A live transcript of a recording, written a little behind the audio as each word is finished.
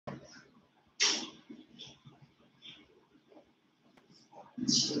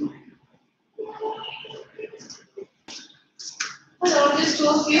Hello, just two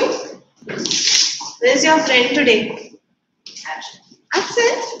of you. Where's your friend today?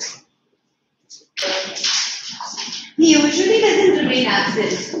 Absent? He usually doesn't remain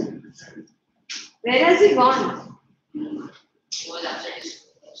absent. Where has he gone? He was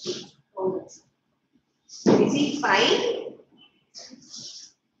absent. Oh. Is he fine?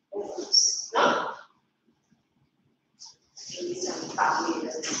 No? Maybe some family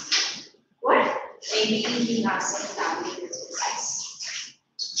business. What? Maybe he has some family business.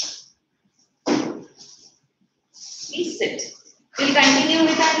 Please sit. We'll continue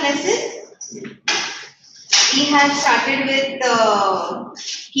with our lesson. We had started with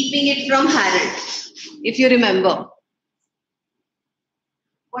keeping it from Harold, if you remember.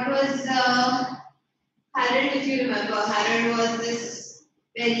 What was Harold, if you remember? Harold was this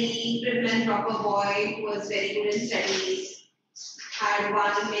very prim and proper boy who was very good in studies, had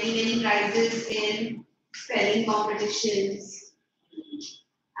won many prizes in spelling competitions.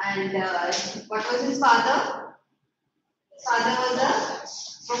 And what was his father? His father was a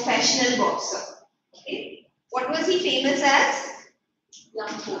professional boxer. Okay. What was he famous as? Young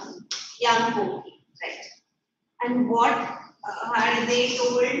Pokey. Young Pokey, right. And what had they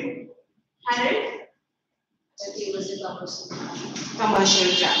told Harold? That he was a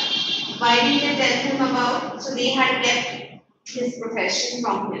commercial chap. Why didn't they tell him about? So they had kept his profession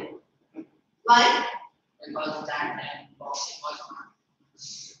from him. Why? Because that time boxing was not.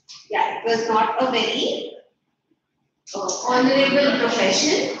 Yeah, it was not a very honorable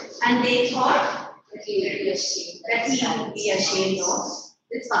profession, and they thought that he would be ashamed of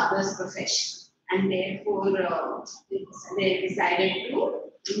his father's profession, and therefore they decided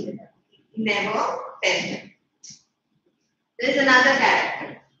to never tell him. There is another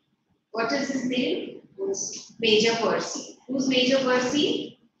character. What is his name? Major Percy. Who's Major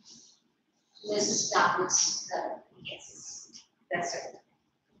Percy? Mrs. Douglas. Yes, that's right.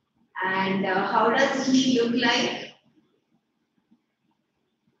 And how does he look like?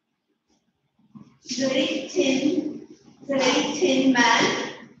 He's a very thin man,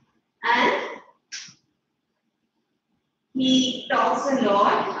 and he talks a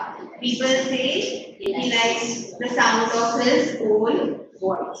lot. People say he likes the sound of his own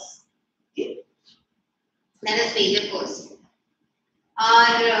voice. Okay? That is Major Percy.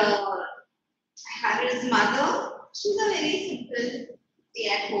 Our Harold's mother, she's a very simple,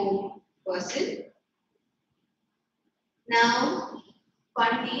 stay-at-home person. Now,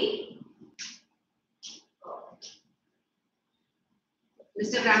 one day,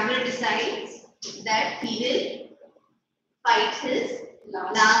 Mr. Bramble decides that he will fight his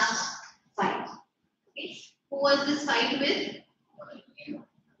last fight. Okay. Who was this fight with?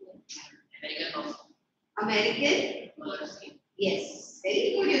 American? Yes.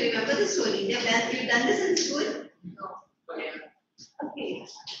 Very good. You remember the story. You've done this in school? No. Okay.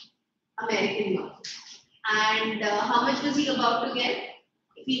 American monk. And how much was he about to get?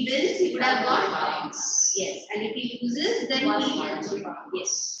 If he wins, he would have got points. Yes. And if he loses, then he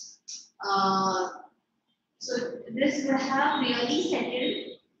yes. So this would have really settled.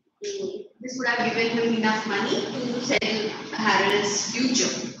 This would have given him enough money to settle Harold's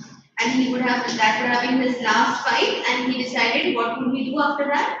future. And he would have that would have been his last fight, and he decided what would he do after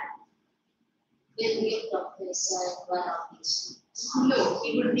that? He'll give up his no, he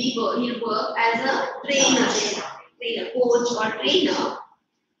would work as a trainer, coach or trainer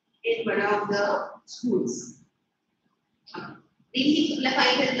in one of the schools. Did he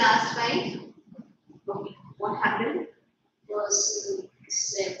fight his last fight? Okay. What happened? Percy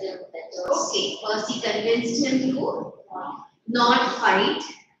said that okay, Percy convinced him to not fight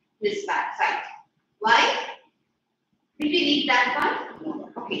his bad fight. Why? Did we read that part? No.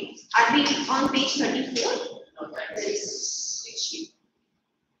 Okay. Are we on page 34? No, that is 60.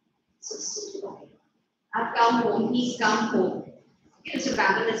 60. Okay. I've come home. He's come home. Okay, Mr.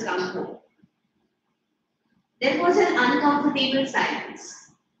 Bramble has come home. There was an uncomfortable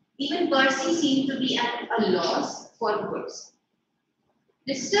silence. Even Percy seemed to be at a loss for words.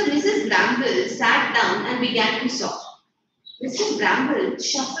 Mrs. Bramble sat down and began to sob. Mr. Bramble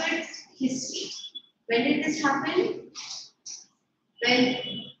shuffled his feet. When did this happen? When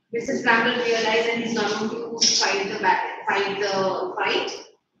Mrs. Bramble realized that he's not going to fight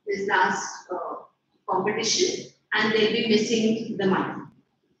his last competition, and they'll be missing the money.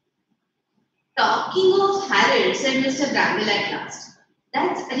 Talking of Harold, said Mr. Bramble at last,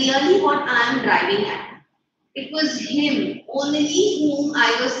 that's really what I am driving at. It was him, only whom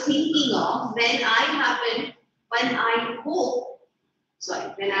I was thinking of when I hopped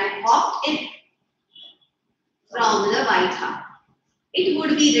it from the White Hart. it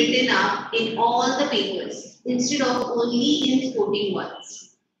would be written up in all the papers instead of only in sporting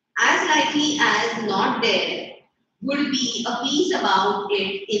ones. As likely as not, there would be a piece about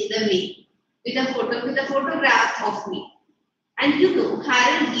it in the mail with a photograph of me. And you know,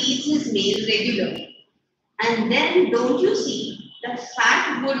 Harold reads his mail regularly. And then don't you see, the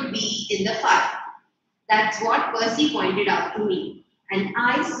fat would be in the file. That's what Percy pointed out to me. And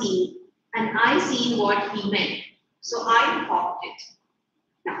I seen what he meant. So I popped it.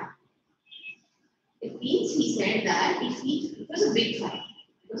 Now, it means he said that it was a big file.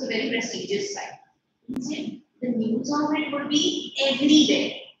 It was a very prestigious file. He said the news of it would be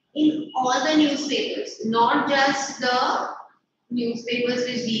everywhere in all the newspapers, not just the newspapers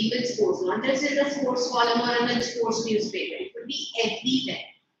which deal with sports, not just in the sports column or in the sports newspaper. It would be everywhere.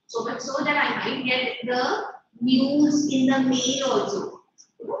 So much so that I might get the news in the mail also.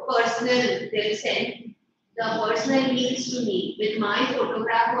 Personal, they'll send the personal mails to me with my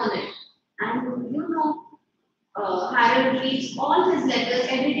photograph on it. And you know, Harold reads all his letters,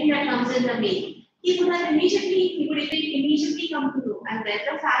 everything that comes in the mail. He would immediately come to know, and then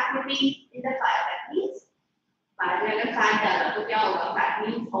the fact would be in the fire. That means, fire में अगर fat डाला तो क्या होगा? Fat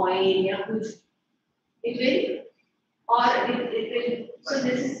means oil या कुछ. It will, or it will. So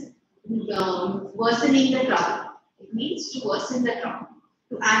this is worsening the trouble. It means to worsen the trouble,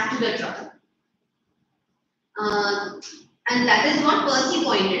 to add to the trouble. And that is what Percy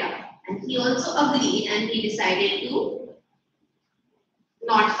pointed out. And he also agreed and he decided to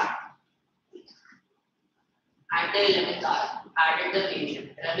not fight. At the 11th hour, added the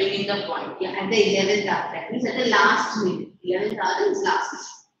patient, rubbing in the point. Yeah, at the 11th hour. That means at the last minute. 11th hour is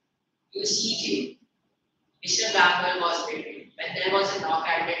last. You see, Jay, Mr. Bramwell was waiting when there was a knock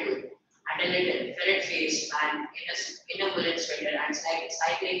at the door, and a little ferret-faced man in a woolen sweater and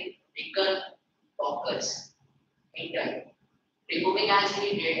cycling knickerbockers entered. Removing as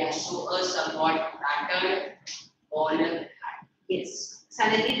he did as to a somewhat battered bowler hat. Yes.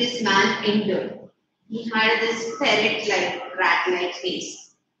 Suddenly this man entered. He had this ferret-like, rat-like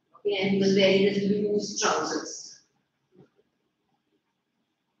face. Okay, and he was wearing this loose trousers.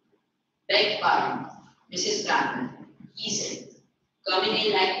 Beg pardon, Mrs. Bramwell, he said, coming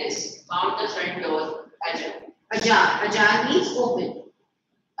in like this, found the front door ajar. Ajar. Ajar means open.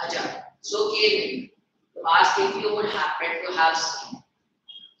 Ajar. So came in to ask if you would happen to have seen.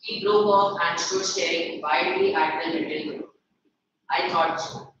 He broke off and stood staring wildly at the little door. I thought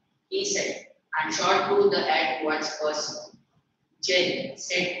so, he said, and shot through the air towards Percy. Jerry,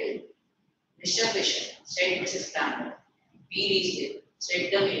 said Bill. Mr. Fisher, said Mrs. Bramwell. Be reasonable,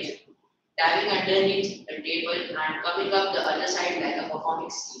 said the major, diving underneath the table and coming up the other side like a performing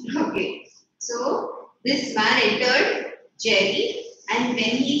scene. Okay. So this man entered, Jerry, and when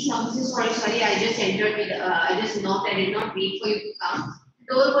he says, sorry, I just entered with, I just knocked, I did not wait for you to come.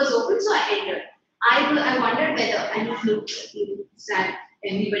 The door was open, so I entered. I wondered whether, and he looked, he sat,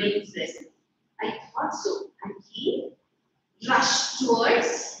 everybody was present. I thought so, and he rushed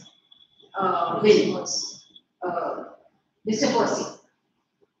towards Will, Mr. Percy.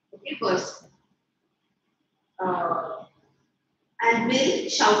 Okay, Percy. And Will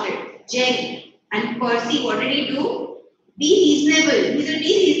shouted, Jerry. And Percy, what did he do? Be reasonable. He said, be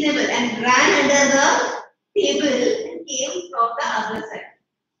reasonable. And ran under the table and came from the other side.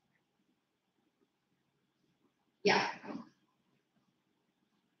 Yeah.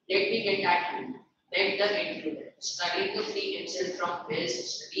 Let me get at you. Let the intruder, struggling to free himself from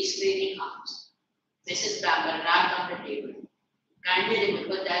Will's restraining arms. Mrs. Bramwell rapped on the table. Kindly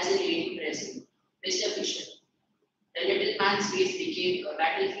remember there's a lady present, Mr. Fisher. The little man's face became a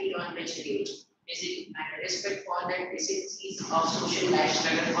battlefield on which rage, misery, and respect for the decencies of social life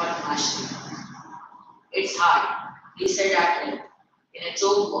struggle for mastery. It's hard, he said at length, in a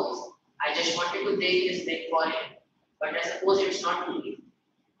choked voice. I just wanted to break this neck for him, but I suppose it's not too late.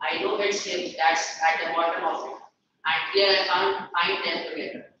 I know it's him that's at the bottom of it, and here I can't find them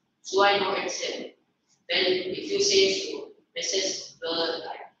together. So I know it's him. Well, if you say so, Mrs.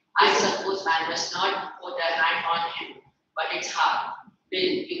 I suppose I must not put a hand on him, but it's hard. Will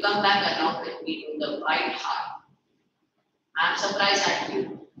you come back along with me to the White Hart? I am surprised at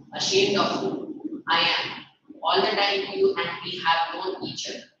you, ashamed of you. I am. All the time you and we have known each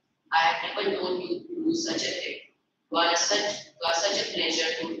other, I have never known you to do such a thing. You are such a pleasure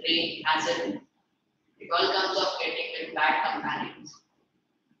to play as a room. It all comes of getting with bad companions.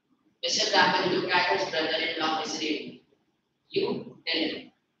 Mr. Bramwell looked at his brother-in-law miserably. You tell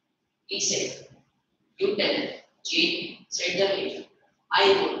him, he said. You tell him, Jane, said the major.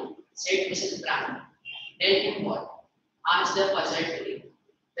 I won't, said Mrs. Bramwell. Tell him what? Asked the puzzled Philip.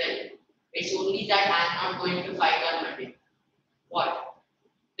 Well, it's only that I am not going to fight on Monday. What?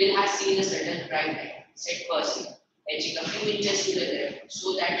 Will has seen a certain bright light, said Percy, edging a few inches to the left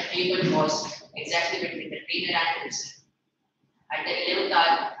so that the table was exactly between the trainer and himself. At the 11th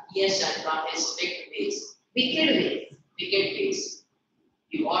hour, he has turned from his wicked ways.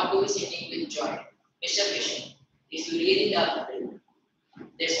 You ought to be singing with joy. Mr. Bishop, if you really love him,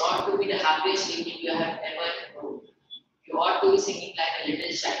 this ought to be the happiest evening you have ever known. You ought to be singing like a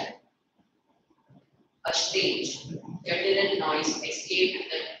little child. A strange, guttural noise escaped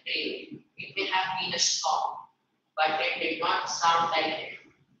the train. It may have been a storm, but it did not sound like it.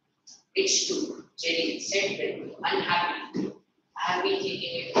 It's true, Jerry said Bill, unhappily. I have been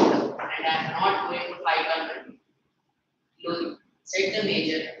thinking it over, and I am not going to fight on Monday. Louis, said the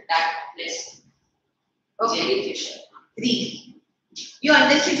major, tactlessly. Okay. Jerry Fisher. Read. You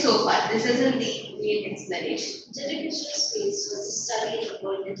understood so far. This isn't the main explanation. Jerry Fisher's face was a study in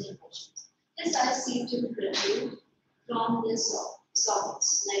avoidant emotions. His eyes seemed to be protrude from their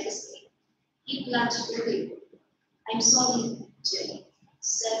sockets like a snake. He plunged to the table. I'm sorry, Jerry,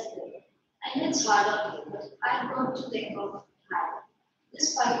 said Bill. I know it's hard on you, but I've got to think of Harry.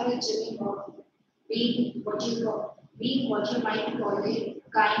 This 5-year journey of being what you might call a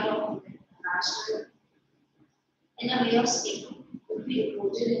kind of national, in a way of speaking, would be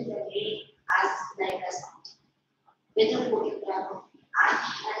reported in the way as not. With a photograph of and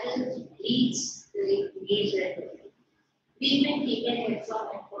Harold leads the lead regularly. We've been taken it from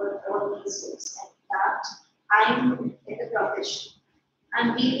it for all these years, and that I'm in the profession. And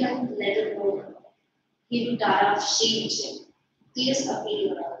we can let it go. He would die of shame. Tears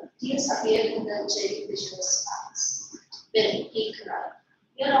appeared in the Jerry Fisher's eyes. Bill, he cried,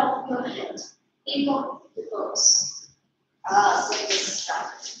 you're off your head. Think of the curse. Ah, said Mrs.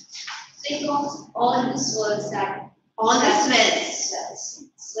 Stafford. Think of all the swells that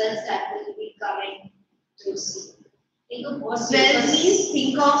swells that will be coming to see. Think of what Swells means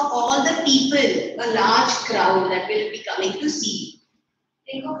think of all the people, a large crowd that will be coming to see.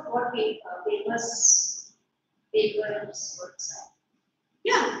 Think of what papers would say.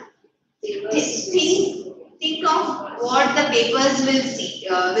 Yeah. Papers Think of what the papers will say.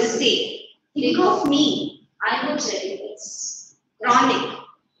 Think of me. I know, Jerry, it's Chronic.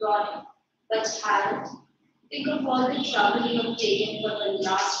 But Harold, think of all the trouble you have taken for the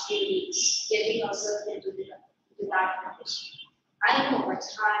last few weeks, getting yourself into that condition. I know, but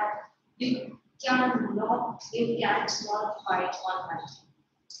Harold, you can't not fight all night.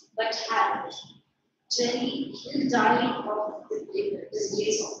 But Harold, Jerry, he'll die of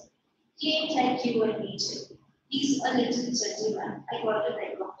disgrace of. He ain't like you and me, Jerry. He's a little gentleman. I got to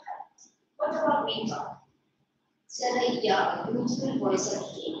think of Harold. What about me, Tom? Said a young, youthful voice of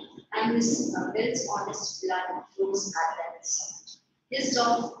Kate, and Mrs. Bill's honest blood froze at that sound. His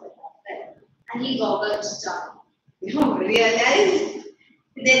dog fell, and he goggled down. They never realized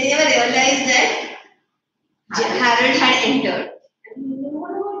that Harold had entered. And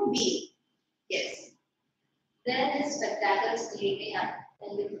what about me? Yes. Then his spectacles gleaming up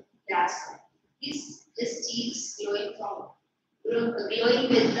in the gas lamp. His cheeks glowing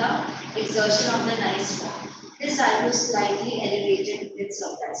with the exertion of the nice one. His eyebrows slightly elevated with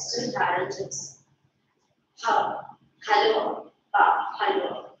surprise. Still Harold himself. Hello,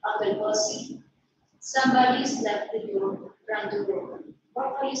 Uncle Percy. Somebody's left the door, run the door.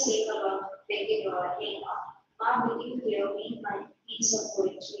 What were you saying about picking your name up? Mom, will you hear me my piece of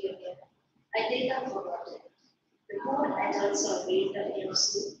poetry again? I think I forgot it. The four adults surveyed the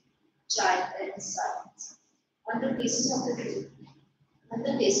innocent child in silence. On the faces of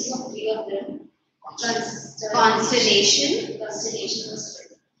three of them, Constellation. was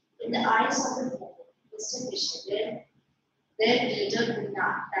written. In the eyes of the four, Mr. Fisher, there glittered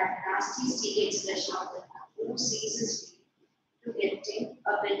that nasty, sticky expression of the man who sees his way to getting a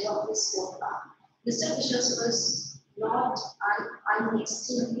bit of his own back. Mr. Fisher's was not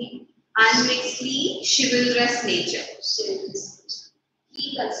unmixedly Chivalrous nature.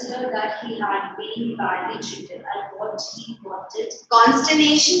 He considered that he had been badly treated and what he wanted.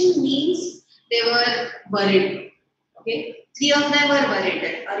 Consternation means they were worried. Okay, 3 of them were worried.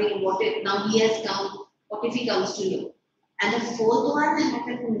 What if now he has come? What if he comes to know? And the 4th one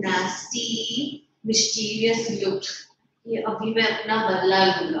had a nasty, mischievous look. Abhi main apna badla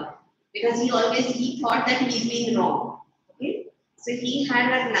lunga. Because he thought that he's been wrong. Okay, so he had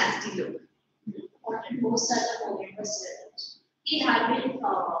a nasty look. Wanted most at the moment was relevant. He had been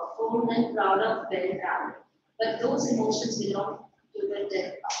fond and proud of Bill Brown, but those emotions belonged to the dead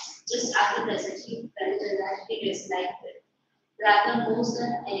past. Just at the present, he felt that he disliked Bill, rather more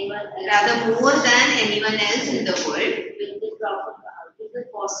than anyone else In the world. With the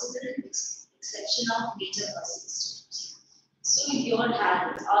possible exception of major persons. So you're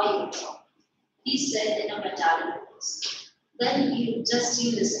Harry, are you? He said in a metallic voice. Then you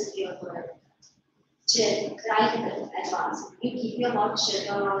listen here for a minute. Jerry cried in advance. You keep your mouth shut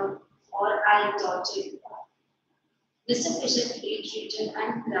or I'll torture you. Mr. Fisher retreated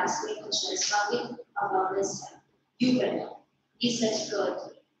and grasping the chest, rubbing above his head. You better, he said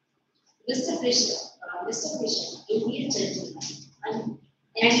curtly. Mr. Fisher, give me a gentleman. And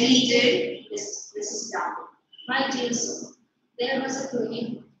entreated Mrs. Brown. My dear sir, there was a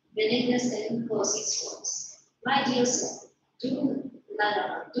growing willingness in Percy's voice. My dear sir, do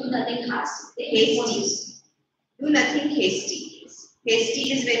nothing hasty. Do nothing hasty. Hasty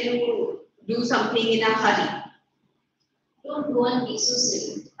is when you do something in a hurry. Don't go and be so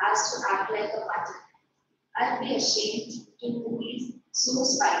silly as to act like a button. I'd be ashamed to be so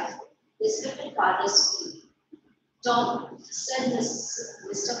spiteful. His little father screamed. Tom, said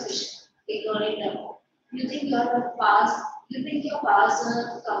Mr. Fisher, ignoring them. You think your pa's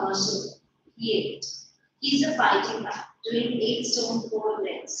a commercial? He ain't. He's a fighting man, doing 8 stone 4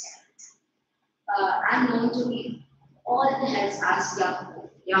 legs. And known to be all the heads as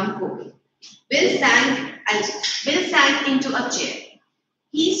Young folk. Bill sank into a chair.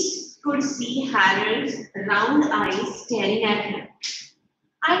 He could see Harold's round eyes staring at him.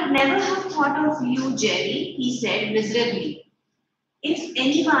 I'd never have thought of you, Jerry, he said miserably. If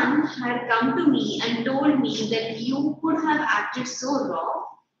anyone had come to me and told me that you could have acted so wrong,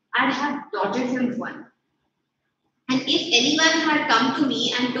 I'd have dotted him one. And if anyone had come to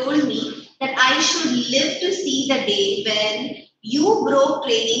me and told me that I should live to see the day when you broke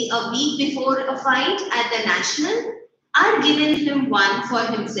training a week before a fight at the National, I'd given him one for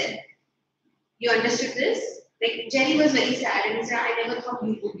himself. You understood this? Like Jerry was very sad and he said, I never thought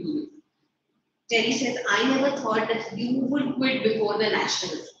you would do it. Jerry says, I never thought that you would quit before the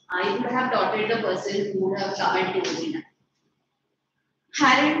Nationals. I would have dotted the person who would have come and told me that.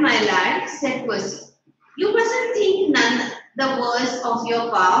 Harold, my lad, said Percy, you mustn't think none the worse of your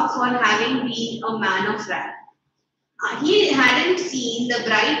pa for having been a man of wrath. He hadn't seen the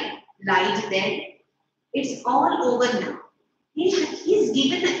bright light then. It's all over now. He's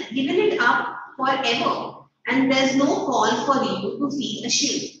given it up forever, and there's no call for you to feel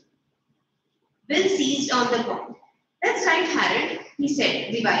ashamed. Bill seized on the point. That's right, Harold, he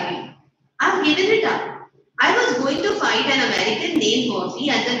said, reviving. I've given it up. I was going to fight an American named Murphy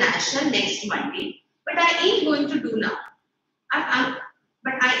at the National next Monday, but I ain't going to do now.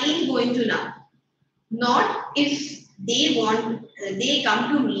 But I ain't going to now. Not if they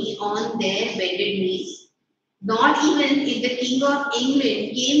come to me on their bended knees. Not even if the King of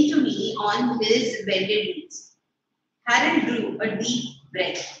England came to me on his bended knees. Harold drew a deep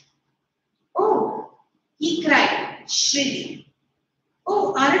breath. Oh, he cried shrilly.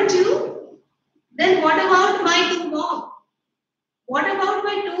 Oh, aren't you? Then what about my 2 bob? What about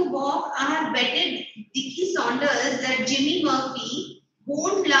my 2 bob? I have betted Dickie Saunders that Jimmy Murphy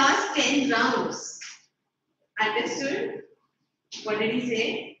won't last 10 rounds. Understood? What did he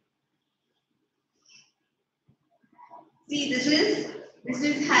say? See, this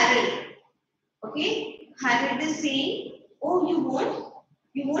is Harold. Okay? Harold is saying, oh, you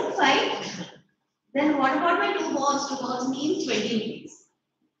won't fight? Then what about my 2 balls? 2 balls means 20 rupees.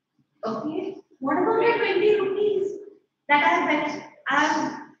 Okay? What about my 20 rupees that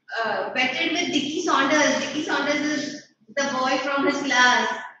I've betted with Dickie Saunders? Dickie Saunders is the boy from his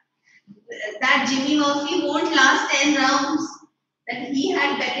class. That Jimmy Murphy won't last 10 rounds. That he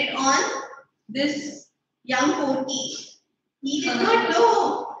had betted on this young porky. He did not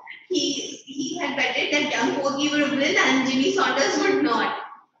know. He had betted that young porky would win and Jimmy Saunders would not.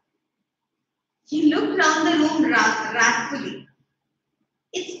 He looked round the room wrathfully.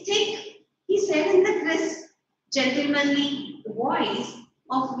 It's thick, he said in the crisp, gentlemanly voice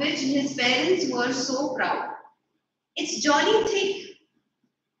of which his parents were so proud. It's jolly thick.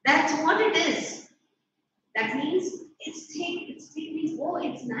 That's what it is. That means it's thick. It's thick means, oh,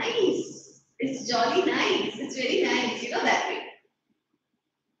 it's nice. It's jolly nice. It's very nice. You know that way.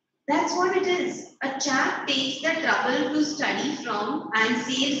 That's what it is. A chap takes the trouble to study from and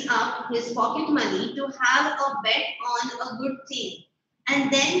saves up his pocket money to have a bet on a good thing.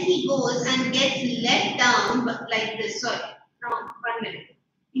 And then he goes and gets let down like this. Sorry, now 1 minute.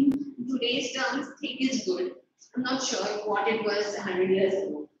 In today's terms, thick is good. I'm not sure what it was 100 years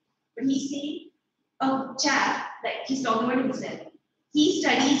ago. But he's saying a chap, like he's talking about himself, he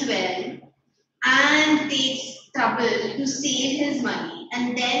studies well and takes trouble to save his money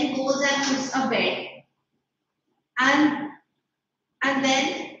and then goes and puts a bet and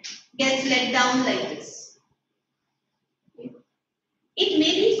then gets let down like this. It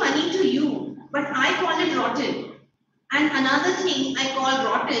may be funny to you, but I call it rotten. And another thing I call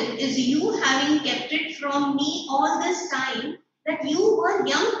rotten is you having kept it from me all this time that you were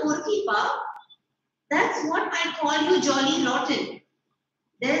young goalkeeper. That's what I call you jolly rotten.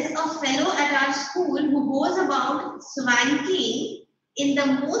 There's a fellow at our school who goes about swanking in the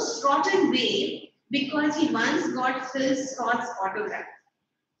most rotten way because he once got Phil Scott's autograph.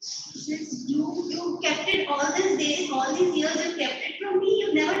 Since you kept it all these days, all these years, you kept it from me.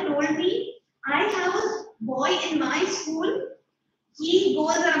 You never told me. I have a boy in my school. He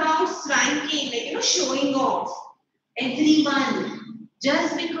goes about swanking, showing off everyone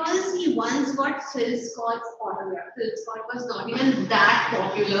just because he once got Phil Scott's autograph. Phil Scott was not even that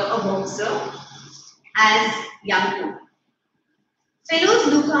popular a boxer as young people. Fellows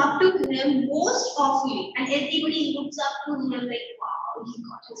look up to him most awfully, and everybody looks up to him like, wow, he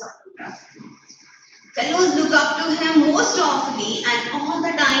got his autograph. Fellows look up to him most awfully, and all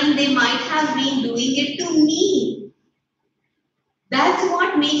the time they might have been doing it to me. That's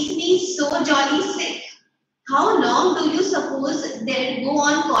what makes me so jolly sick. How long do you suppose they'd go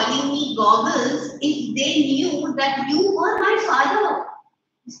on calling me goggles if they knew that you were my father?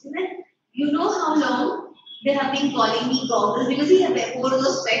 Isn't it? You know how long they have been calling me goggles because he wore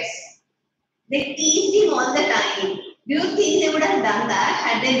those specs. They teased him all the time. Do you think they would have done that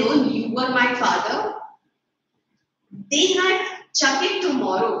had they known you were my father? They had chuck it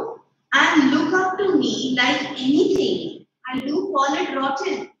tomorrow and look up to me like anything. I do call it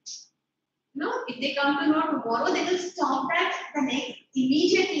rotten. No, if they come to know tomorrow, they will stop that the next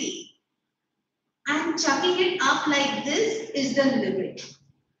immediately. And chucking it up like this is the limit.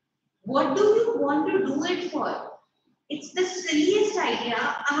 What do you want to do it for? It's the silliest idea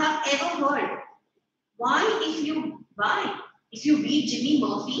I have ever heard. Why? If you beat Jimmy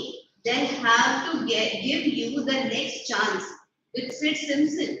Murphy, they'll have to give you the next chance with Sid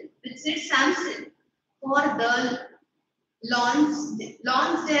Sampson for the Lonsdale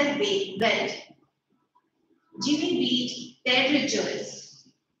belt. Jimmy beat Ted Richards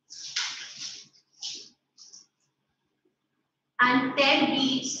and Ted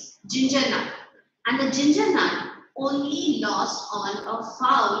beats Ginger Nut. And the Ginger Nut only lost on a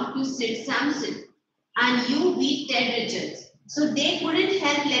foul to Sid Sampson. And you beat Ted Richards. So they couldn't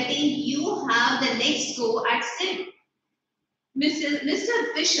help letting you have the next go at Sid.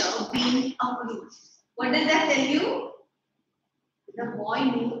 Mr. Fisher being approved. What does that tell you? The boy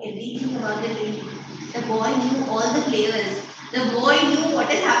knew everything about the league. The boy knew all the players. The boy knew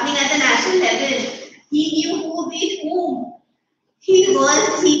what is happening at the national level. He knew who beat whom. He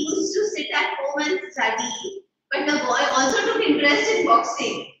used to sit at home and study, but the boy also took interest in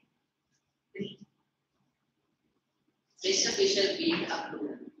boxing. Mr. Fisher being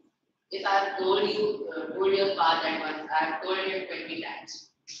approved. If I have told your father once, I have told him 20 times.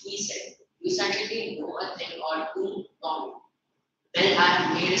 He said, you certainly know a thing or two wrong. Well, I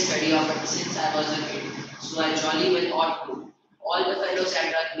have made a study of it since I was a kid, so I jolly well ought to. All the fellows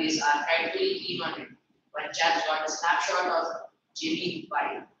at our place are frightfully keen on it. One chap's got a snapshot of Jimmy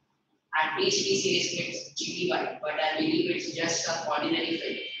White. At least he says it's Jimmy White, but I believe it's just some ordinary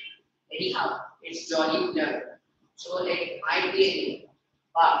fellow. Anyhow, it's jolly blurred. So it might be anything.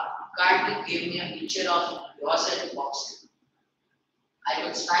 But can't you give me a picture of yourself boxing? I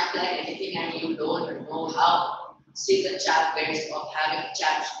would smack like anything and you don't know how sick a chap gets of having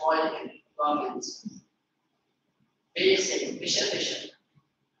chaps called him goggles. Bill said, Fisher,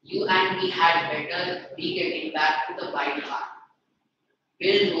 you and me had better be getting back to the White Hart.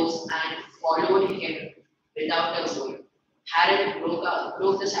 Bill rose and followed him without a word. Harold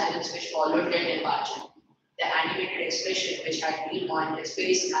broke the silence which followed their departure. The animated expression which had been on his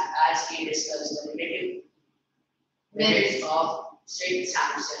face as he discussed the relative merits of Sid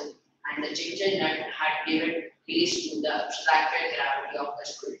Sampson and the ginger nut had given place to the abstracted gravity of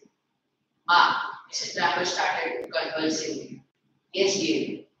the story. Ma, Mrs. Trapper started conversing. Yes,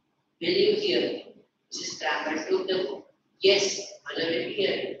 dear. Will you hear? Mrs. Trapper took the book. Yes, mother will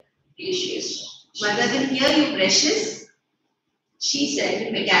hear. Delicious. Mother will hear you, precious, she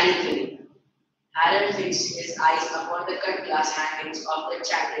said mechanically. Harold fixed his eyes upon the cut glass hangings of the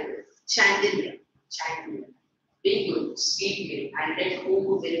chandelier. Be good, speak well, and let who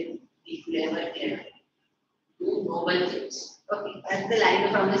will be clever. Do noble things. Okay, that's the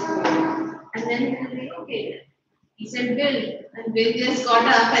line from this movie. And then he was like, okay. He said, Bill. And Bill just got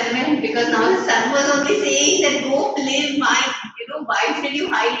up and went because now the son was only saying that go play mine. Why did you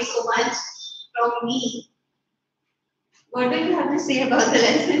hide so much from me? What do you have to say about the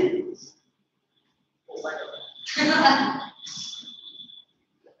lesson? Oh, whatever.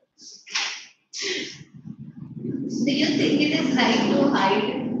 Do you think it is right to hide?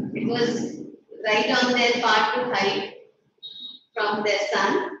 It was right on their part to hide. from their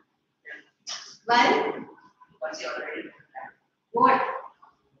son. Why? Because he already did that. What?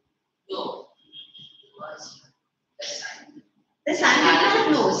 No. Because the sun. The son did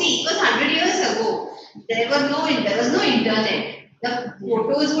not know. See, it was 100 years ago. There was no internet. The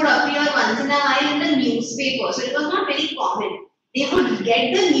photos would appear once in a while in the newspaper, so it was not very common. They would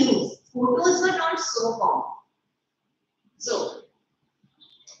get the news. Photos were not so common. So,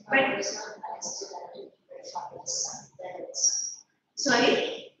 But it was not nice to have to keep it from the sun. That is.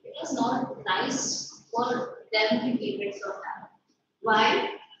 sorry, It was not nice for them to keep it from that. why?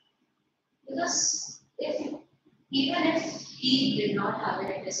 Because even if he did not have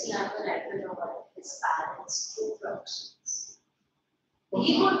it, does he have the right to know what his parents' true productions?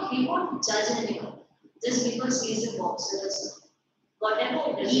 He won't judge anyone just because he is a boxer or something.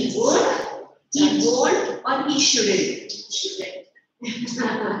 Whatever it is, He it's won't. He won't or he shouldn't. shouldn't.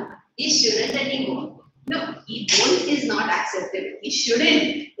 He shouldn't and he won't. No, he won't is not acceptable. He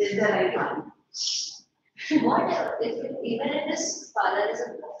shouldn't is the right one. Whatever, even if his father is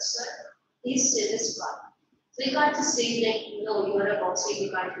a boxer, he's still his father. So you can't just say like, no, you are a boxer,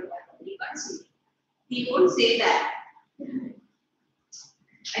 you can't do that. You can't say. He won't say that.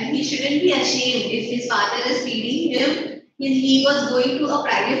 And he shouldn't be ashamed if his father is feeding him. He was going to a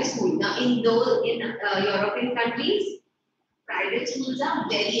private school. Now, in European countries, private schools are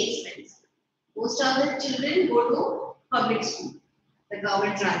very expensive. Most of the children go to public school, the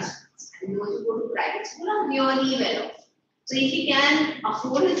government runs schools, and those who go to private school are really well off. So, if he can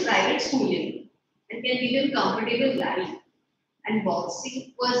afford his private schooling and can give him comfortable life, and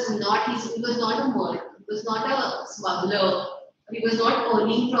boxing was not he was not a murderer, he was not a smuggler, he was not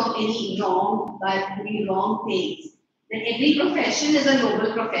earning from any wrong but doing wrong things. Then every profession is a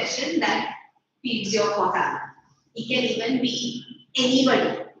noble profession that feeds your family. He can even be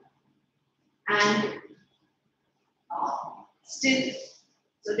anybody, and still,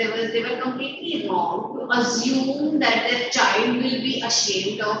 so they were completely wrong to assume that their child will be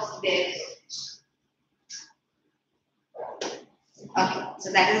ashamed of their. Okay,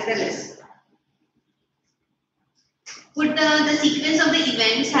 so that is the list. Put the sequence of the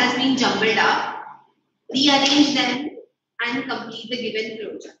events has been jumbled up. Rearrange them and complete the given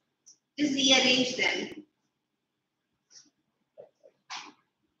closure. Just rearrange them.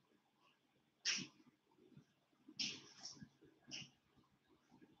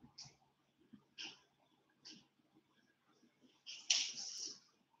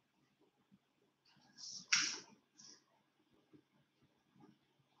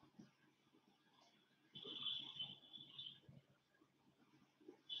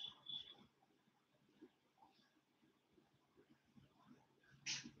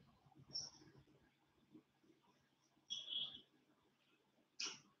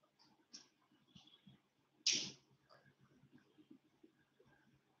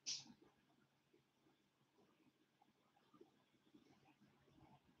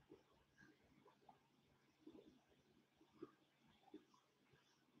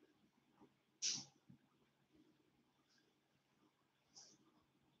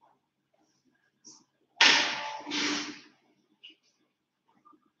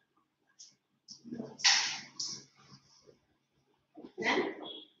 Yeah?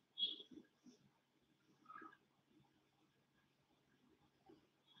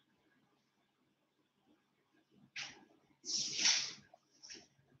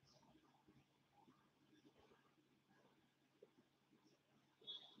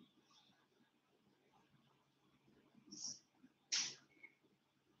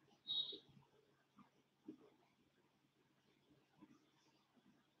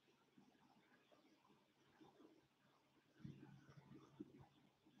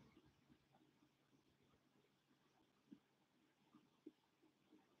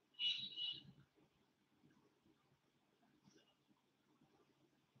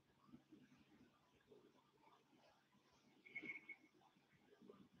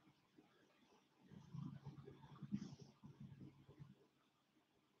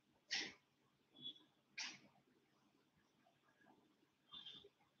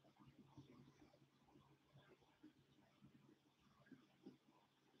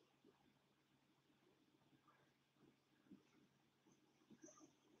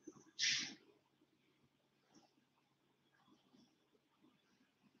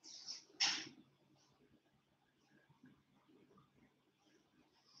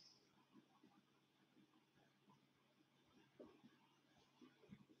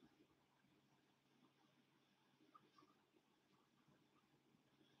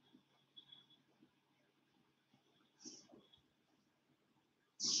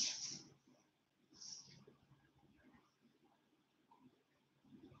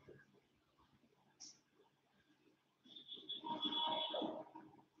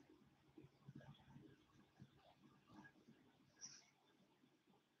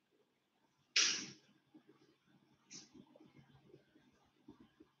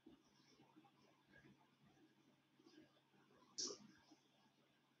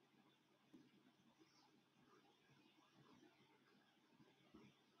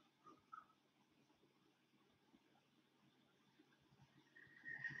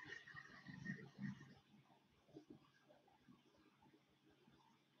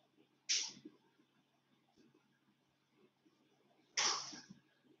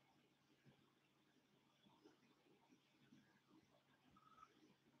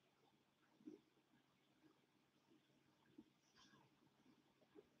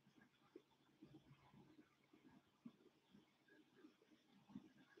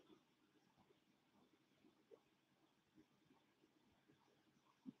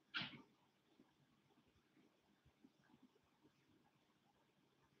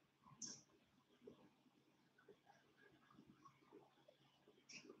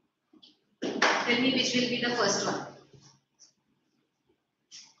 Tell me which will be the first one.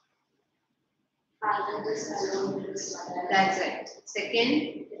 Father is alone with his mother. That's right.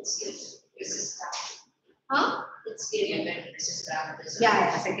 Second, It's given. Mrs. Brown. huh? It's given. Given Mrs. Brown is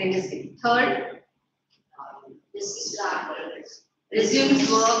Yeah, second is given. Third, Mrs. Brown.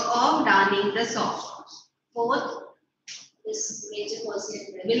 resumes work of darning the sock. Fourth, This major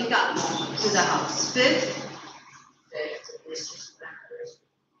person will come to the house. Fifth, Mrs. Brown.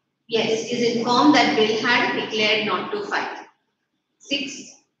 yes, is informed that Bill had declared not to fight.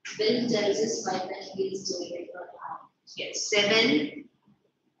 Sixth, Bill tells his wife that he is doing it for her. yes. Seven,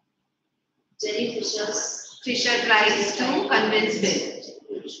 Jerry Fisher tries to convince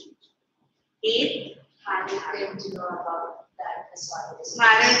Bill. Eighth, Harry came to know about that his father is.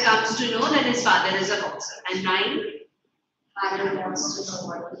 Harold comes to know that his father is a boxer. And nine, Harold wants to know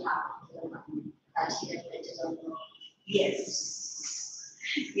what will happen to the money that he had rented on the yes.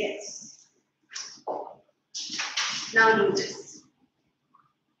 Yes. Now do this.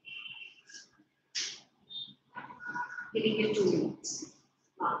 Giving you 2 minutes.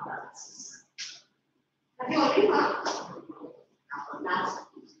 Mark the answers. Have you already marked? Now.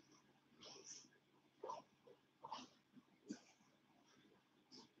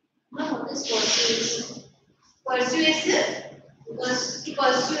 No, this persuasion. Persuasive, because to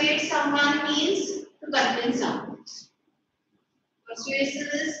persuade someone means to convince someone. Persuasive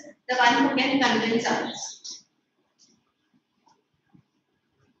is the one who can convince others.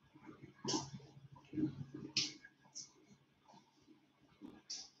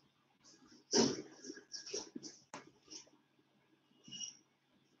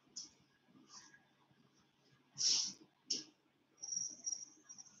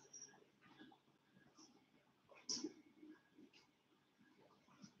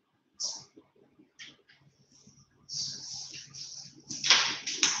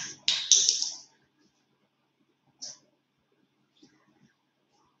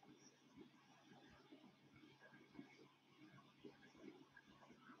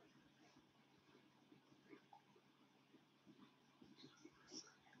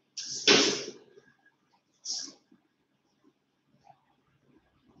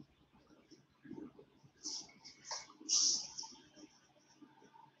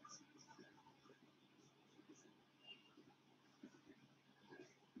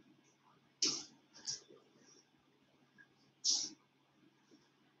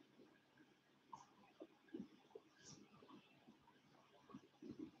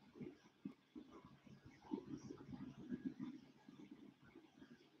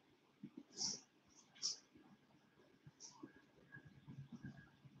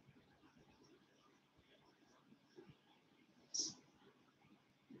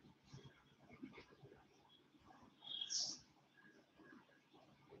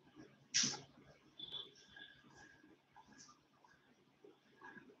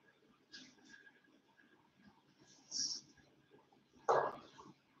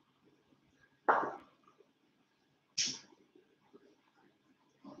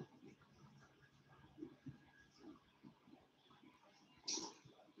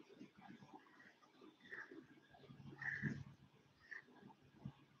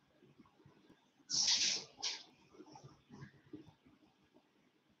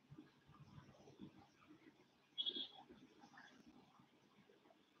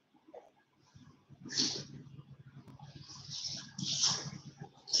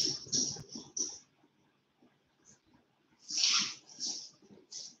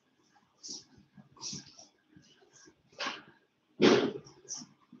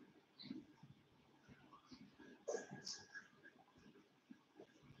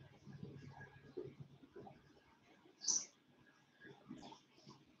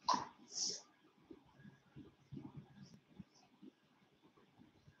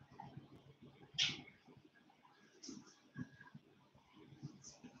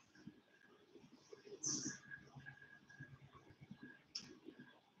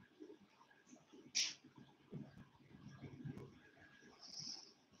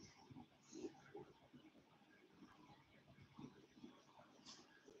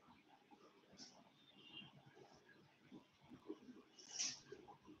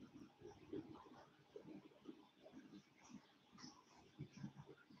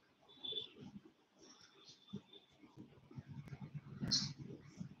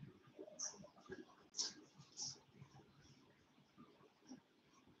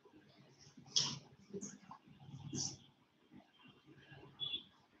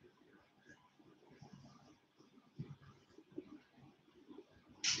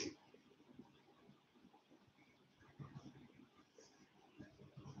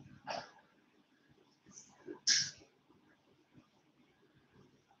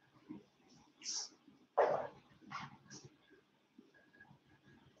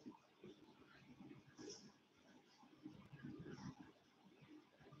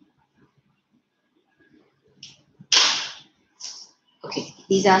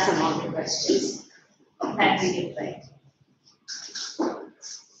 These are some of the questions that we did right.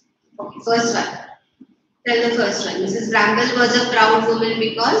 Okay, first one. Tell the first one. Mrs. Bramble was a proud woman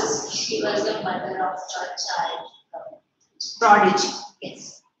because She was the mother of a child. prodigy.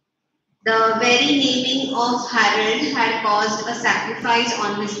 Yes. The very naming of Harold had caused a sacrifice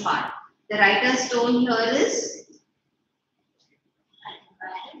on his part. The writer's tone here is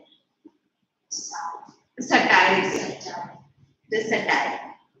satirical. The satire.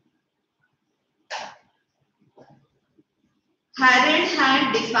 Harold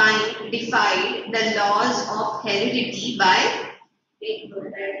had defied the laws of heredity by Big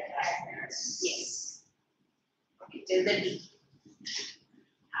good kindness. yes. Okay, till the D.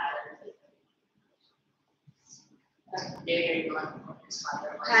 They did not know his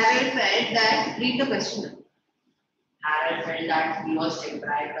father. Harold felt that read the question. Harold felt that he was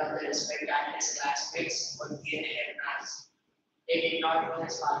deprived of the respect that his classmates would give him as they did not know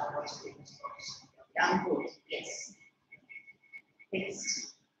his father was famous for Young poet. Yes.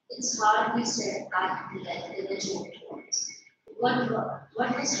 Next. It's hard we said at the end in the joke. What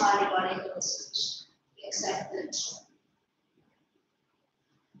was hard regarding the speech? Except the truth.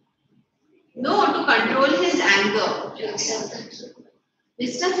 No, to control his anger. To accept the truth.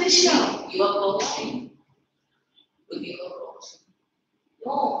 Mr. Fisher. You are coaching. Would you go coaching?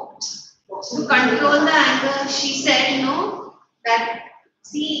 No. To control the anger, she said no. That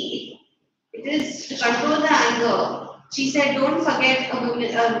see, it is to control the anger. She said, "Don't forget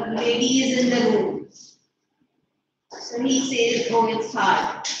a lady is in the room." So he says, "Oh, it's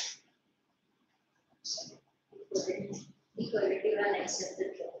hard." Equality and accept the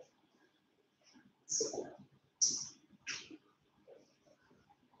truth.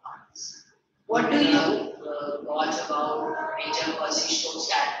 What do you? Watch about Major Percy Stone's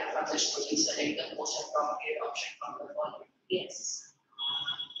character from the story. Select the most appropriate option from the following. Yes.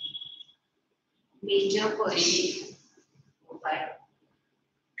 Major Percy. 3, 4, 5.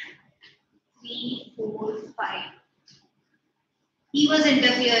 3, 4, 5. He was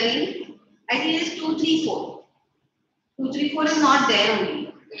interfering. I think it's 2, 3, 4. 2, 3, 4 is not there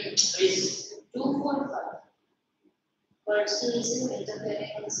only. Is 2, 4, 5. Persuasive,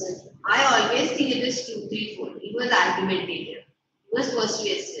 interfering, and self. I always think it is 2, 3, 4. He was argumentative. He was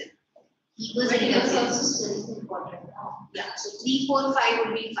persuasive. He was But it was interfering. also still important now. Yeah, so 3, 4, 5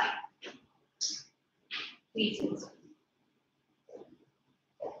 would be fine. 3, 4, 5.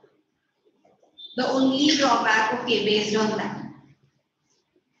 The only drawback, okay, based on that.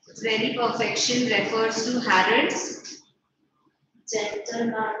 Very perfection refers to Harold's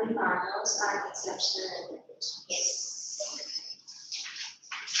Gentlemanly manners and exceptional etiquette. yes.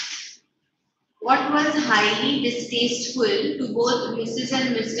 What was highly distasteful to both Mrs.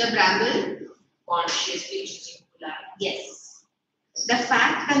 and Mr. Bramble? consciously choosing to lie. Yes. The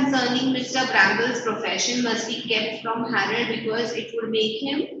fact concerning Mr. Bramble's profession must be kept from Harold because it would make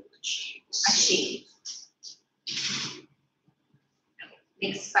him ashamed.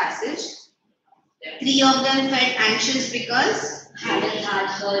 Next passage. 3 of them felt anxious because Harold had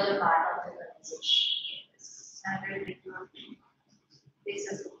heard a part of the conversation. Harold did not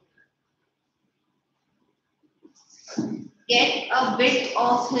disagree. Get a bit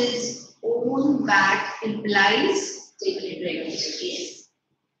of his own back implies Taking regularly. yes.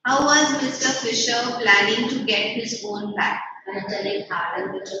 How was Mr. Fisher planning to get his own back? And telling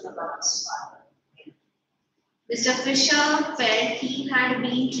Harold the truth about his father. Mr. Fisher felt he had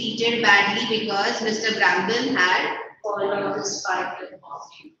been treated badly because Mr. Bramble had Followed his fight with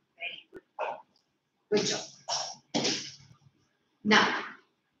coffee. good job. Now,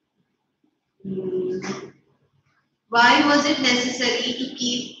 why was it necessary to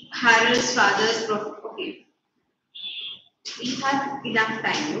keep Harold's father's okay? We have enough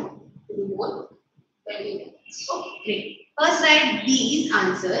time, no? To do more? 20 minutes. Okay, great. First write these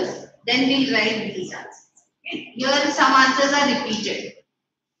answers, then we'll write these answers. Okay? Here some answers are repeated.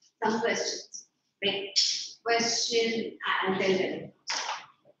 Some questions. Right? Question and tell them.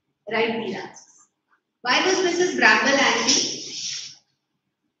 Write these answers. Why was Mrs. Bramble angry?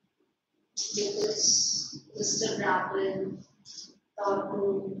 Because Mr. Bramble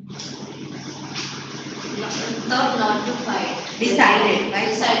thought not to fight. Decided, right?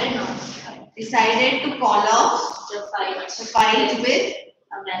 Decided not to fight. Decided to call off The fight. the fight with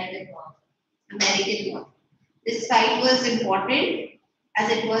American law. American law. This fight was important as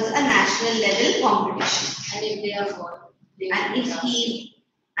it was a national level competition. And if they are won, they And will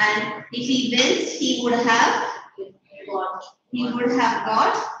if he wins, he would have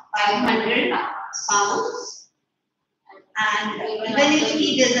got 500 pounds. And even if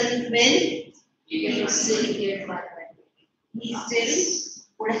he doesn't win, he will still get 500. he still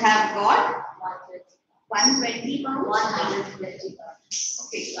would have got 120 120 pounds. 120 pounds.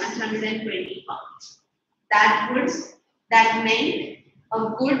 Okay, 120 pounds. That meant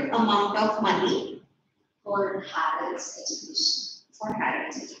a good amount of money For Harold's education. for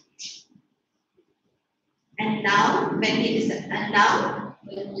Harold's education. And now when he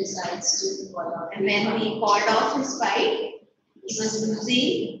Decides to follow. when he called off his fight, he was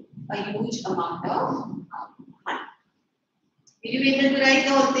losing a huge amount of money. Will you be able to write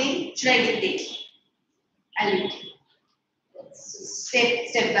the whole thing? Should I dictate? I'll dictate.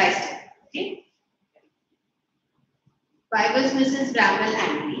 Step by step. Okay. Why was Mrs. Bramwell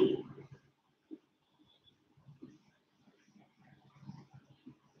angry?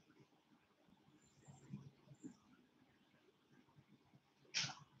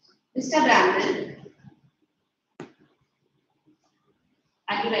 Mr. Bramwell,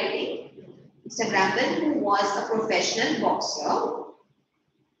 are you writing? Mr. Bramwell, who was a professional boxer,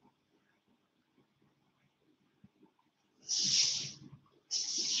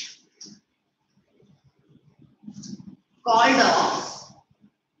 called off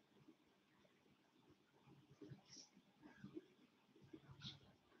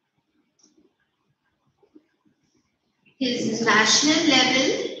his national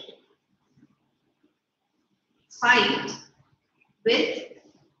level fight with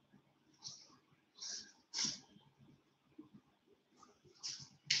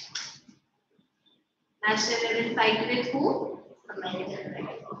who?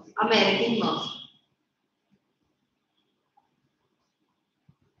 American Murphy.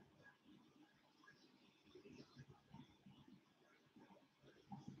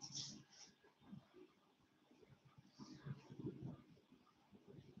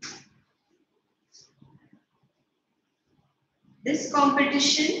 This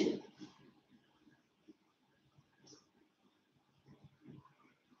competition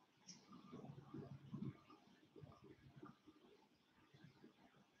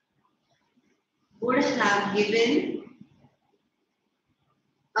would have given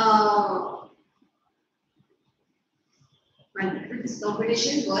this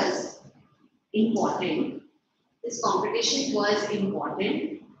competition was important. This competition was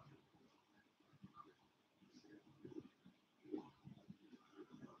important.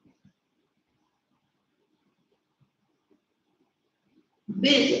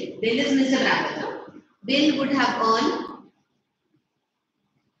 Bill is Mr. Bramwell. Bill would have earned,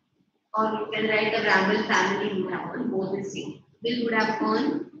 or you can write the Bramwell family would have earned, both the same. Bill would have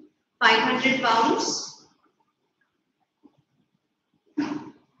earned 500 pounds.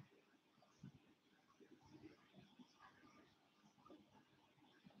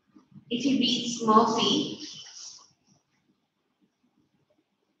 If he beats Murphy,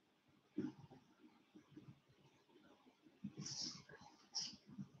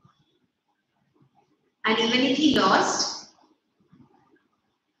 and even if he lost,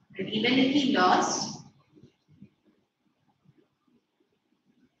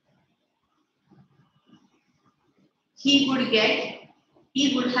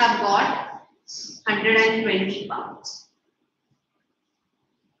 he would have got 120 pounds.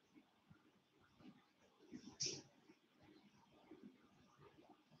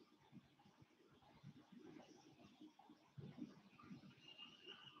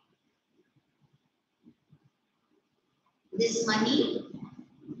 This money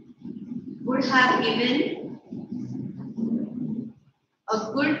would have given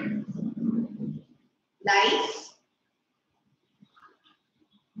a good life,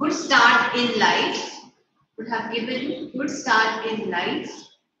 good start in life, would have given good start in life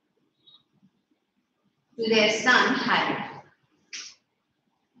to their son Harry.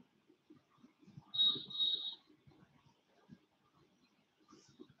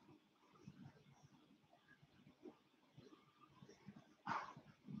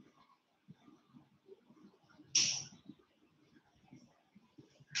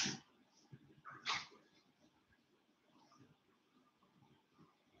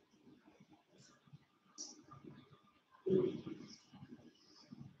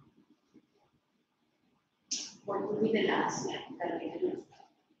 What would be the last line?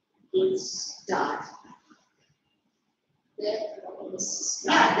 Good start.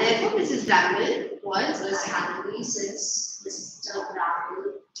 Therefore, Mrs. Bramwell was angry since Mr.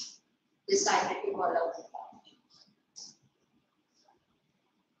 Bramwell decided to call out the fight.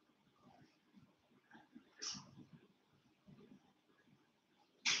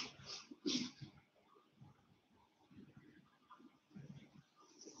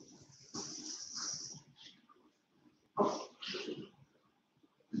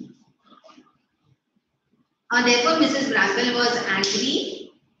 Therefore, Mrs. Bramwell was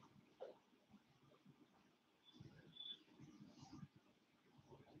angry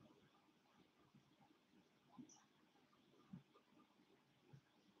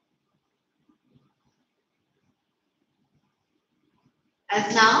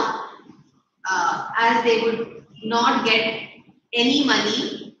As now, as they would not get any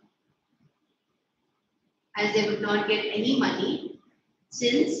money,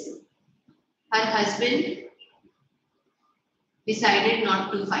 since her husband decided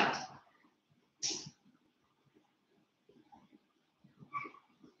not to fight.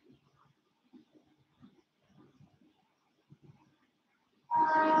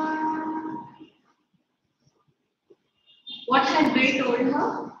 What had Bill told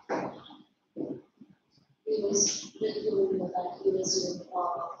her? He was told that he was doing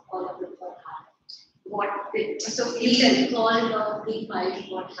all of it for her. So He called off the fight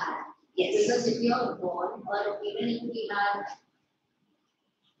for her. Yes. Because if you are born, or even if we have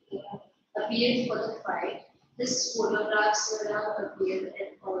appeared for the fight, his photographs would have appeared in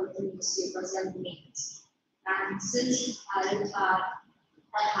all the newspapers and mails. And since Harold had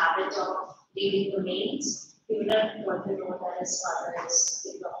a habit of reading the mails, he would have got to know that his father is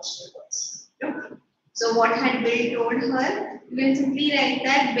a professional person. So what had Bill told her? You can simply write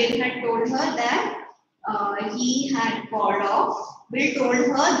that Bill had told her that he had called off. Bill told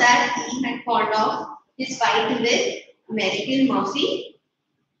her that he had called off his fight with American Murphy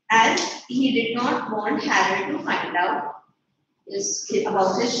as he did not want Harold to find out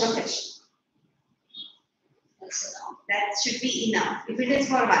about his profession. That's enough. That should be enough. If it is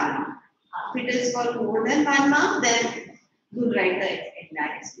for 1 mark. If it is for more than 1 mark, then you write the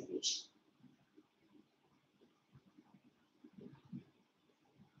entire explanation.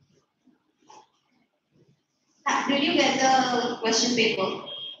 Did you get the question paper?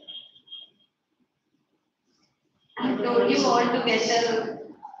 I told you all to get the.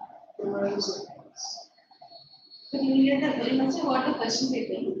 But you must have got the question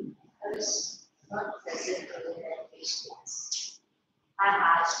paper. I was not present during the education class. I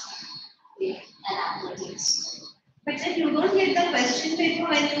had an activities. But then you don't get the question paper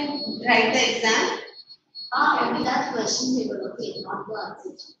when you write the exam. Only that question paper, okay, not the answer.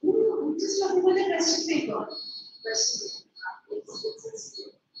 No, I'm just talking about the question paper. Question paper.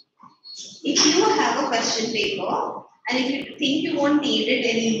 It's If you have a question paper and if you think you won't need it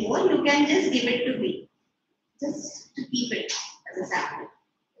anymore, you can just give it to me. Just to keep it as a sample.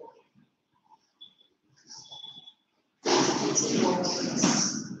 it's in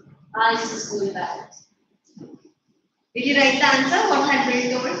moments. I just go back. Did you write the answer? What had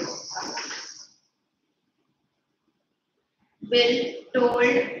Bill told? Bill told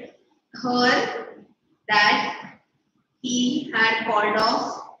her that he had called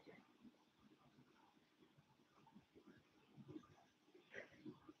off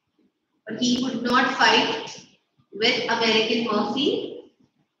but he would not fight with American Murphy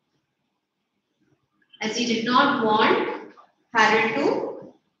as he did not want Harold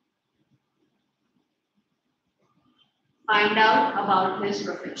to find out about his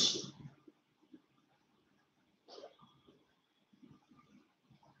profession.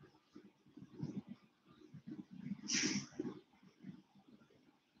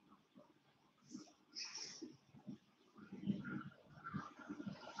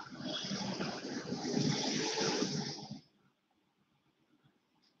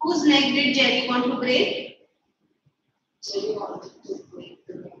 Whose neck did Jerry want to break? Jerry wanted to break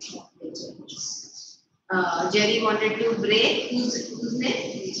the neck of Major. Jerry wanted to break whose neck?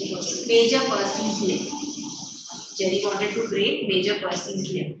 Major Percy's neck. Jerry wanted to break Major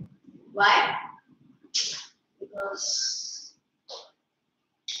Percy's neck. Why? Because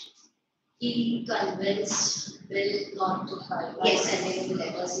he convinced Bill not to fight by Yes. sending the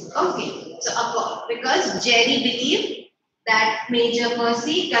letters. Okay. So because Jerry believed that Major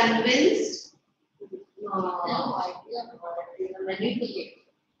Percy convinced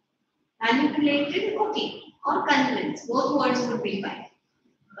manipulated, okay, or convinced. Both words would be fine.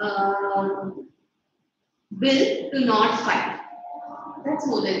 Bill to not fight. That's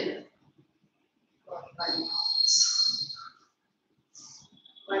more than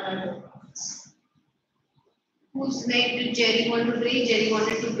enough. Whose neck did Jerry want to break? Jerry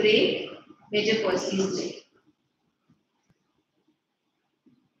wanted to break Major Percy's neck.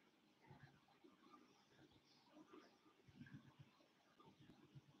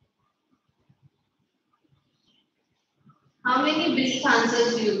 How many brief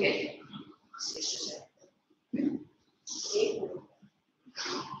answers do you get? 6 to 7. 8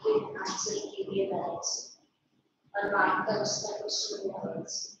 answer KBA balance. And mark the question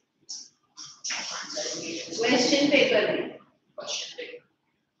balance. Question paper. Question paper.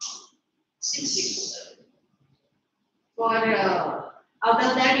 6 to 7. For out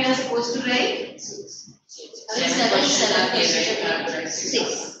of that you are supposed to write 6. 7 questions are given.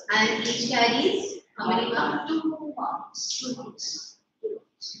 6, and each carries how many marks? 2 marks. 2 marks. 2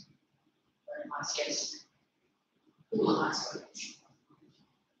 marks, yes. 2 marks for it.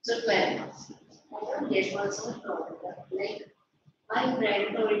 So 12 marks. I don't get what's the problem. Like, my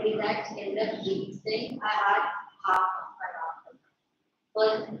friend told me that in the brief thing, I had half of an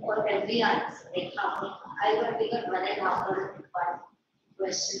hour for every answer. Like, half of, I got given 1.5 hours one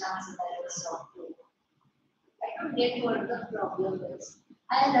question answer that I was not doing. I don't get what the problem is.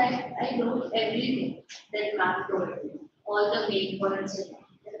 I know everything that Matt told me, all the main points. And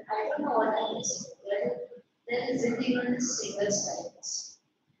I don't know what I missed. There isn't even a single sentence.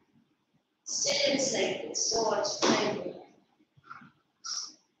 Still, it's like this. So, what's my do?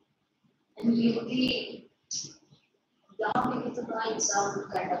 And usually, down because the exam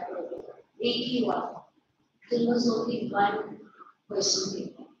kind of problem. AQ1. There was only one question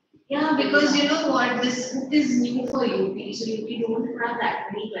paper. Yeah, because you know what, this book is new for UP, so UP don't have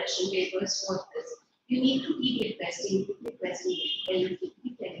that many question papers for this. You need to keep requesting, keep telling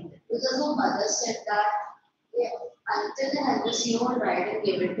them. Because my mother said that yeah, until and unless you won't write and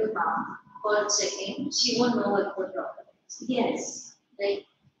give it to mom for checking, she won't know what the problem is. Yes. Like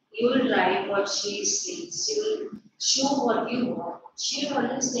you will write what she says, she will show what you want. She will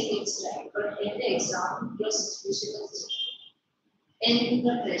always think it's right, but in the exam, your situation is different. In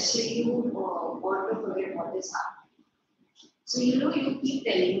the pressure, you want to forget what is happening. So you know, you keep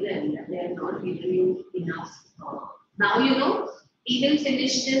telling them that they are not giving you enough. Now you know, we will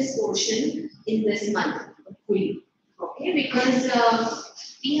finish this portion in this month fully. Okay, because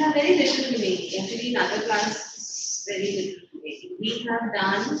we have very little remaining. Actually, in other class, very little remaining. We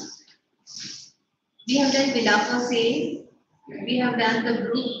have done Villa for Sale. We have done The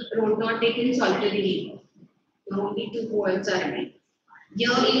Brook Road Not Taken Solitarily. The only 2 poems are remaining.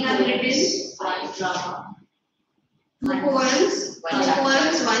 Here we have written one drama. 2 poems,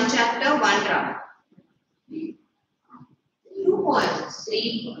 1 chapter, 1 drama. 2 poems.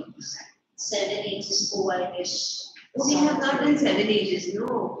 3 poems. 7 inches over-ish. Oh, we have not done 7 ages, no.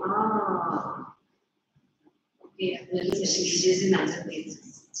 Okay, there is 7 ages in other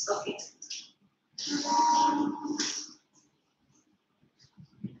places. Okay.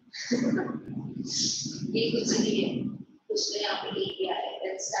 ये कुछ नहीं है उसने यहाँ पे लेके आया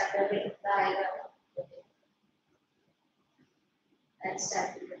that's started with the आएगा that's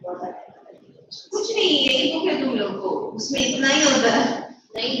started with what कुछ नहीं यही तो क्या तुम लोग को उसमें इतना ही होता है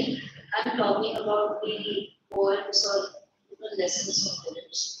नहीं I'm talking about the poems or the lessons from the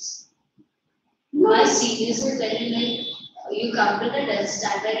traditions. My seniors are telling me you come to the 10th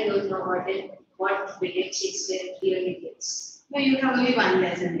standard you will know what William Shakespeare really is. No, you have only 1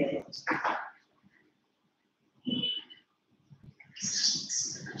 lesson there.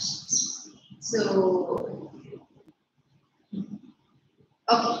 So,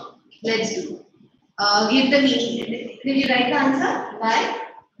 okay, let's do. Give the meaning. Did you write the answer? Why?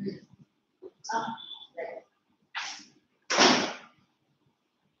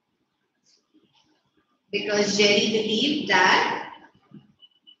 Because Jerry believed that.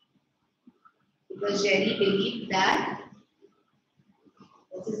 What's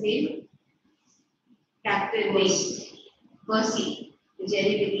his name? Captain Percy.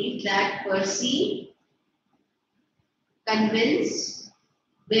 Jerry believed that Percy convinced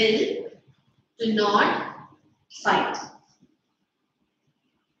Bill to not fight.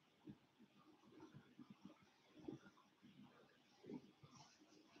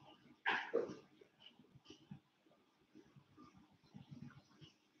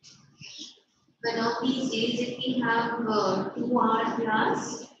 But now these days, if we have 2-hour class,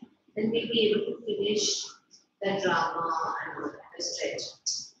 then we'll be able to finish the drama and all that, the stretch.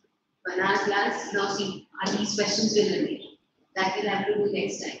 1-hour class, now see, are these questions will remain? That we'll have to do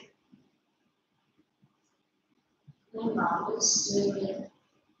next time. My mom is doing it.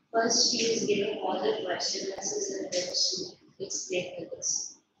 First, she is giving all the question answers and then she explains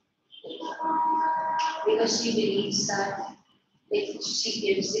this. Because she believes that if she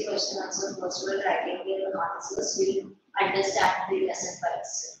gives the question answer first while writing the answers, we'll understand the lesson by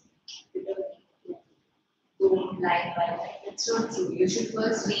itself. We don't need to do line by line. That's not true. You should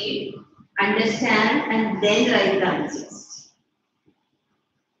first read, understand, and then write the answers.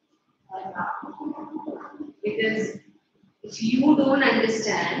 Because if you don't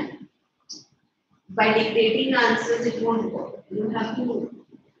understand, by dictating answers, it won't work. You have to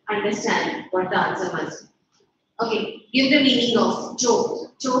understand what the answer must be. Okay, give the meaning of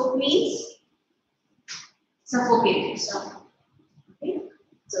choke. Choke means suffocated. Okay.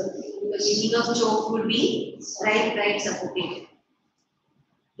 So the meaning of choke would be right, suffocated.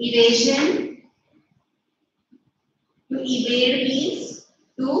 Evasion. To evade means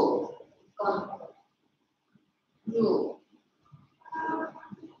to no.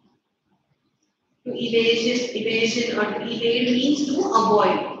 evasion or to evade means to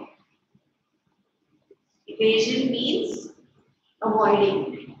avoid. Evasion means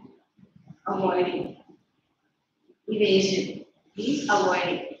avoiding. Avoiding. Evasion means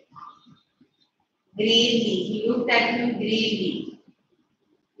avoiding. Gravely. He looked at you gravely.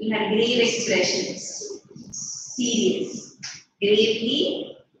 He had grave expressions. Serious.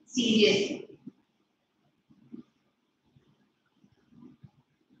 Gravely, seriously.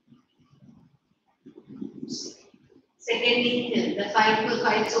 Seconding him, the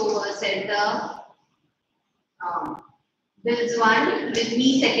fight's over, said the Bills one with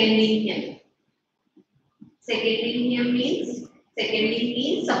me seconding him. Seconding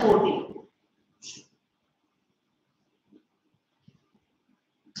means supporting.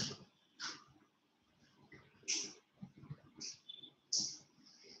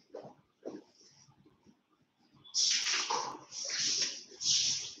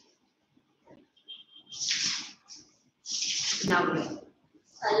 Now,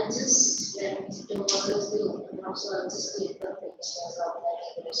 I'll just let tomorrow is the open house, so I'll just click the pictures of that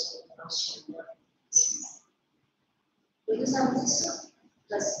English question. Because I'm just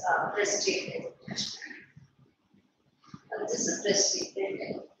frustrated. I'm just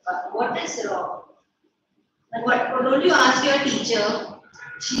frustrated. What is wrong? what don't you ask your teacher?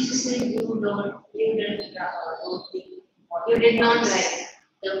 She just said you didn't know You did not write.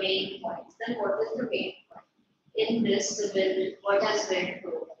 the main points. Then what is the main point? In this, the will, what has been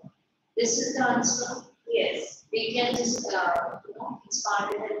proven. This is the answer. Yes, we can just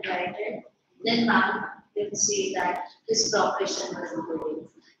expand it and write it. Then ma'am will say that this proposition was good.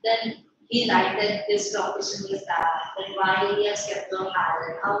 Then he liked that this proposition was bad. Then why he has kept on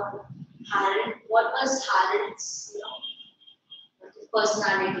Harald? How Harald? What was Harald's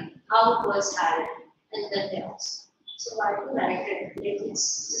personality? How was Harald? And then else. So why do you write it?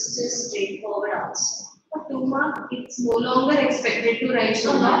 It's just a straightforward answer. For 2 marks, it's no longer expected to write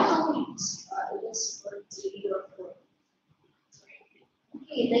so So much. not 2 weeks. It is for 3 or 4.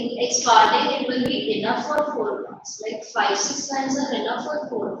 Okay, like expanding it will be enough for 4 marks. Like 5-6 lines are enough for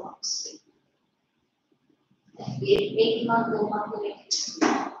 4 marks. Like 8 mark, 2 mark,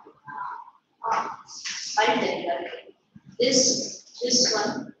 I'll tell you. This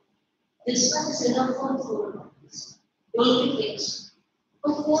one is enough for 4 marks. Don't you think so?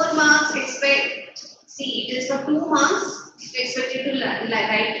 For 4 marks, see, it is for 2 marks, expected to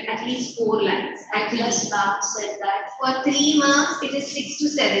write at least 4 lines. At least ma'am said that. For 3 marks, it is 6 to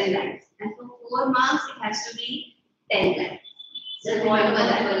 7 lines. And for 4 marks, it has to be 10 lines. So Then what remember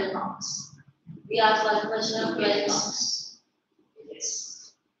about that. 12 marks? We have one question of 12 marks.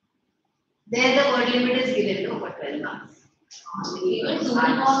 Yes. There the word limit is given no, for 12 marks. Even 2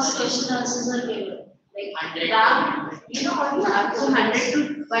 marks question answers are given. Like 100. ma'am, you know what you have So to 100 to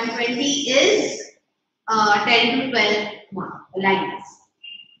 120 is 10 to 12 lines.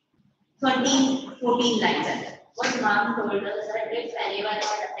 13, 14 lines are there. what ma'am told us that if anyone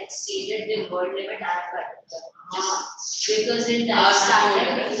had exceeded the word limit, I cut them. Because in that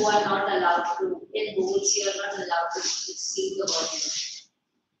standard, you are not allowed to, in boards, you are not allowed to exceed the word limit.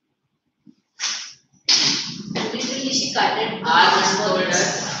 Literally, she cut it. Ours told us.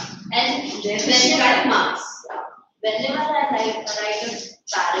 And Then she cut marks. whenever I write a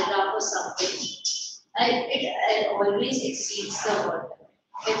paragraph or something, it always exceeds the word limit.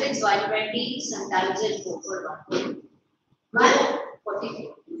 If it's 120, sometimes it go for 140. 140.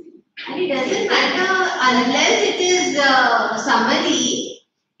 And it doesn't matter unless it is summary,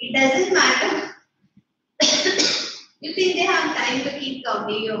 it doesn't matter. You think they have time to keep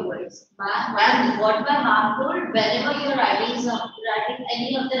counting your words? Ma'am, what my mom told, whenever you're writing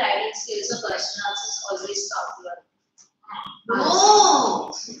any of the writing skills or question answers, always stop your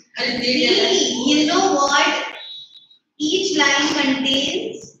No! See, you know what? Each line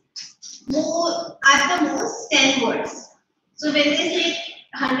contains at the most 10 words. So when they say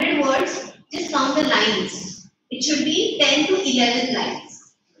 100 words, just count the lines. It should be 10 to 11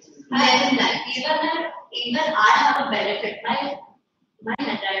 lines. 11 lines. Even I have a benefit. My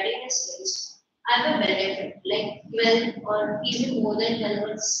handwriting is finished. I have a benefit, like 12 or even more than 12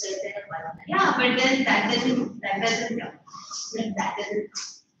 words said in a one line. Yeah, but then that doesn't count. That doesn't.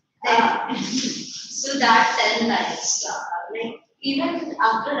 So that 10 lines, like even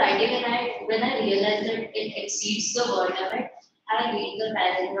after writing it, when I realized that it exceeds the word limit, I read the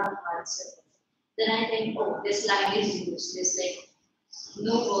paragraph once. Then I think, oh, this line is useless. Like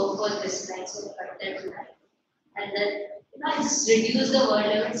no work for this line, so cut that line. And then I just reduce the word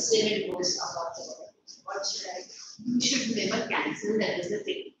limit, still it goes above the word. What should I do? You should never cancel. That is the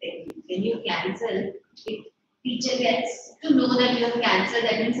thing. When you cancel, if teacher gets to know that you have cancelled,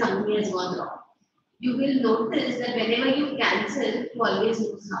 that means something has gone wrong. you will notice that whenever you cancel, you always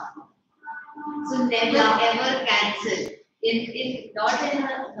lose half. So never ever cancel.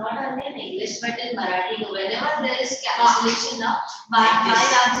 Not only in English but in Marathi, whenever there is cancellation now, mine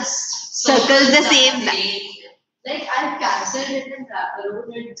are just Circles the same. Like I cancelled it and wrote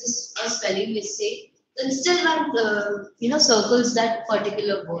it just a spelling mistake. Then still one circles that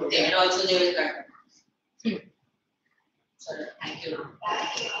particular word. There also they will cut. Sorry, thank you.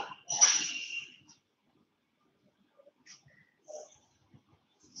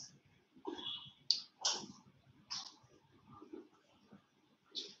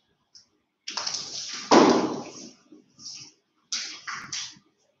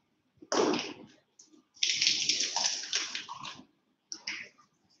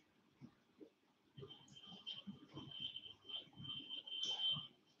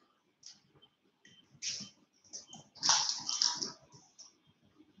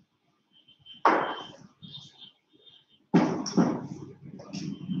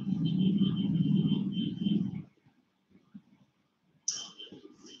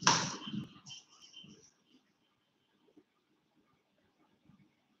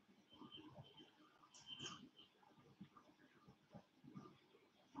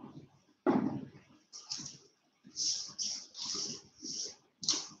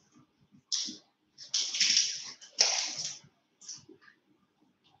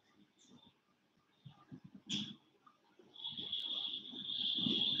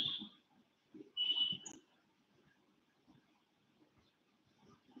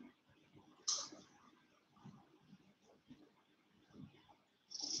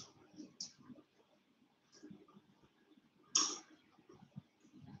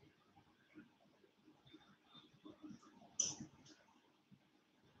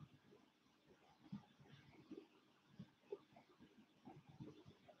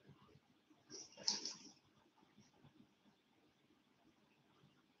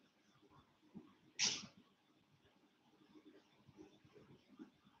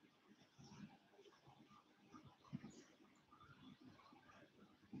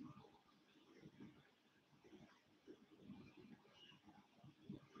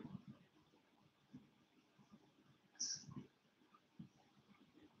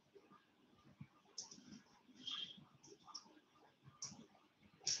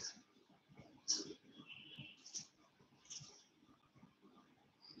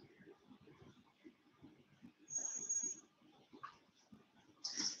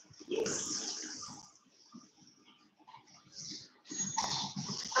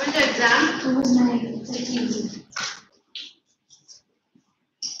 How was your exam? It was nice. Very easy.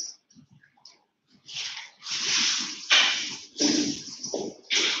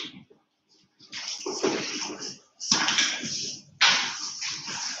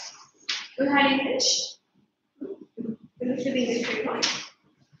 Good had English?